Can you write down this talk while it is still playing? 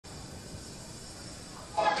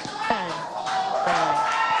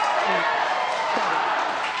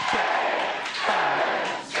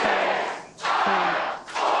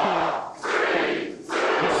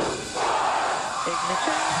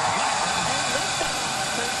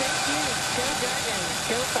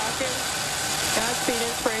Falcon. Godspeed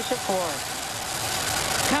Inspiration 4.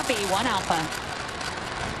 Copy, 1 Alpha.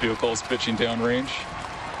 Vehicle is pitching downrange.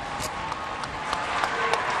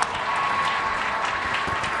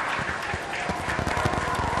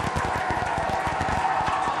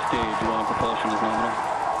 Stage 1 propulsion is nominal.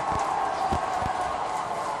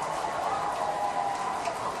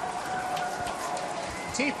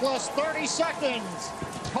 T plus 30 seconds.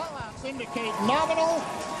 Callouts indicate nominal.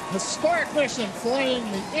 Historic mission flying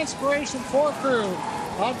the Inspiration 4 crew.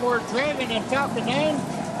 Onboard Dragon and Falcon 9.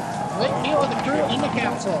 Great view of the crew in the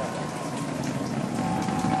capsule.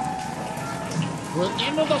 We're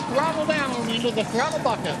into the throttle down, into the throttle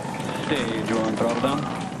bucket. Stage 1 throttle down.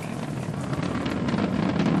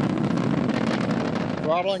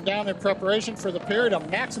 Throttling down in preparation for the period of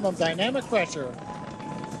maximum dynamic pressure.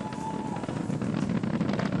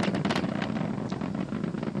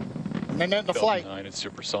 A minute into flight. 9 is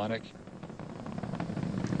supersonic.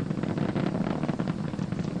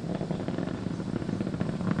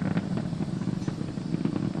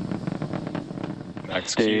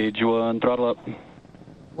 Max Stage 1 throttle up.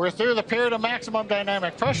 We're through the period of maximum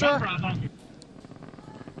dynamic pressure.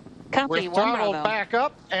 Copy, We're 1 throttled Bravo. back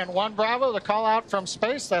up, and 1 Bravo, the call out from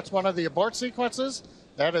space. That's one of the abort sequences.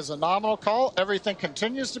 That is a nominal call. Everything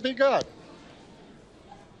continues to be good.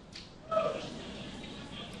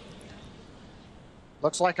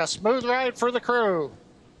 Looks like a smooth ride for the crew.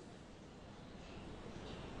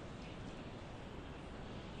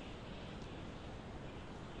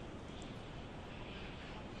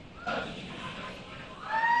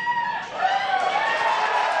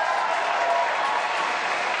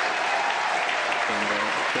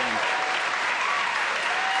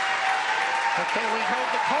 Okay, we heard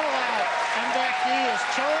the call out. MVAC D is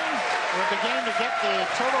chilling. We're beginning to get the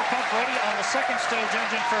turbo pump ready on the second stage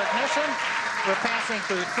engine for ignition. We're passing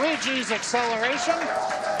through 3 G's acceleration.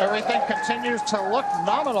 Everything continues to look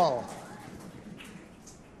nominal.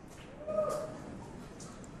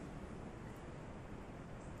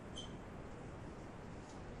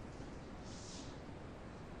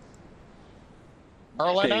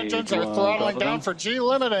 Merlin Stage engines are 1 throttling throttle down down. for G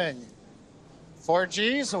limiting. 4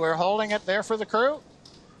 G's, we're holding it there for the crew.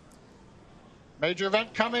 Major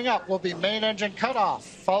event coming up will be main engine cutoff,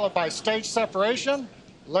 followed by stage separation,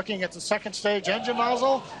 looking at the second stage engine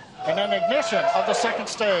nozzle, and then ignition of the second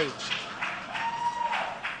stage.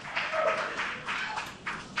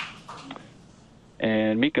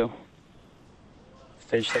 And Miko.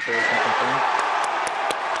 Stage separation confirmed.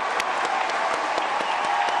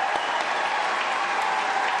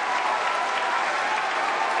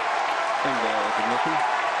 And ignition.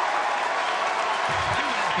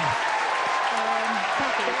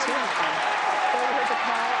 Copy, 2 Alpha. There was a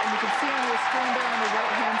call, and you can see on your screen there on the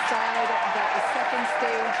right-hand side that the second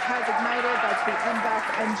stage has ignited. That's the MVAC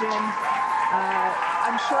engine.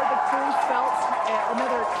 I'm sure the crew felt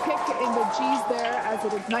another kick in the G's there as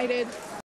it ignited.